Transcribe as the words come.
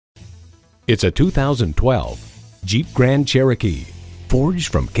It's a 2012 Jeep Grand Cherokee.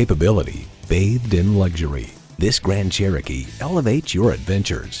 Forged from capability, bathed in luxury, this Grand Cherokee elevates your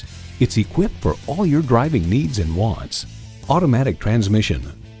adventures. It's equipped for all your driving needs and wants. Automatic transmission,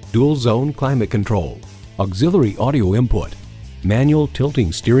 dual zone climate control, auxiliary audio input, manual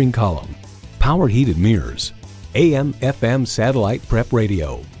tilting steering column, power heated mirrors, AM/FM satellite prep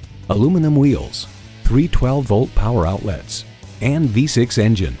radio, aluminum wheels, 3 12-volt power outlets, and V6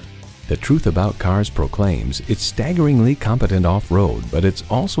 engine. The truth about cars proclaims it's staggeringly competent off-road, but it's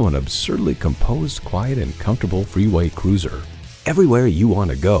also an absurdly composed, quiet, and comfortable freeway cruiser. Everywhere you want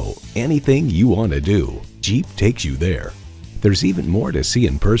to go, anything you want to do, Jeep takes you there. There's even more to see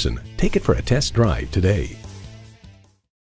in person. Take it for a test drive today.